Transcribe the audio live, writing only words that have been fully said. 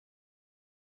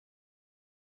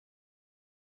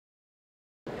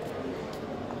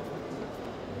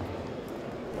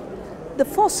The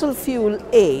fossil fuel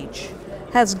age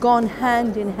has gone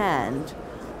hand in hand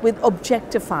with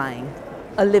objectifying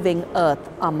a living earth,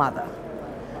 our mother.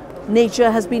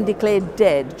 Nature has been declared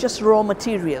dead, just raw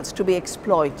materials to be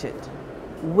exploited,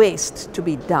 waste to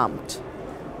be dumped.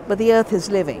 But the earth is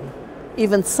living.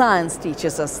 Even science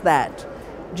teaches us that.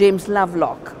 James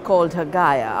Lovelock called her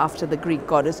Gaia after the Greek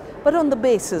goddess, but on the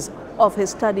basis of his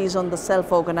studies on the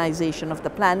self-organization of the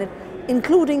planet,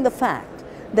 including the fact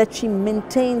that she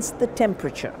maintains the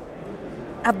temperature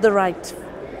at the right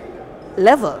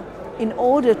level in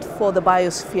order for the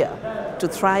biosphere to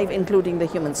thrive, including the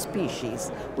human species.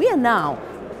 We are now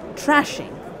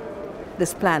trashing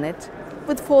this planet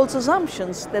with false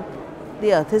assumptions that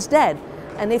the earth is dead.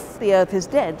 And if the earth is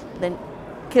dead, then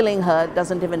killing her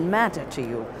doesn't even matter to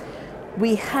you.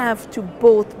 We have to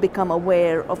both become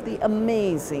aware of the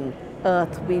amazing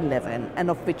earth we live in and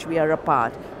of which we are a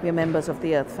part. We are members of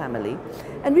the earth family.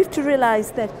 And we have to realize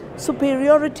that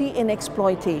superiority in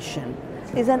exploitation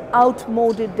is an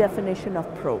outmoded definition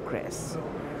of progress.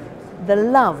 The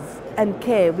love and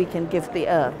care we can give the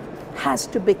earth has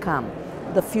to become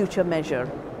the future measure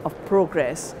of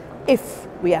progress if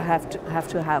we have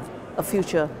to have a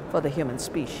future for the human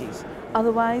species.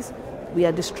 Otherwise, we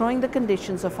are destroying the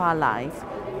conditions of our life.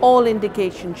 All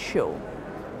indications show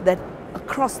that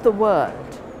across the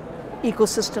world,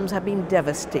 ecosystems have been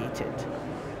devastated.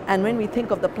 And when we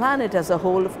think of the planet as a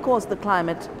whole, of course, the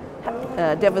climate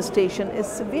devastation is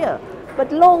severe.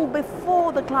 But long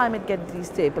before the climate gets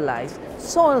destabilized,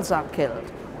 soils are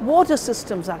killed, water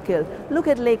systems are killed. Look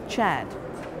at Lake Chad,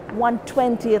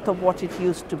 1/20th of what it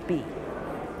used to be.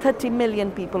 30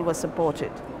 million people were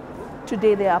supported.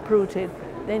 Today they are uprooted.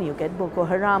 Then you get Boko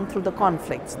Haram through the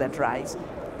conflicts that rise.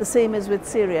 The same is with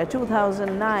Syria.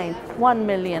 2009, 1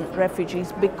 million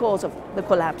refugees because of the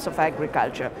collapse of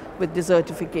agriculture with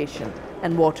desertification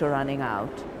and water running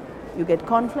out. You get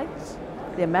conflicts,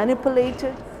 they're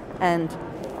manipulated, and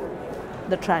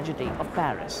the tragedy of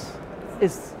Paris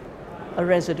is a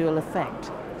residual effect.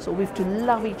 So we have to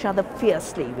love each other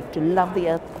fiercely, we have to love the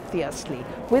earth fiercely,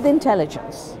 with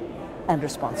intelligence and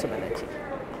responsibility.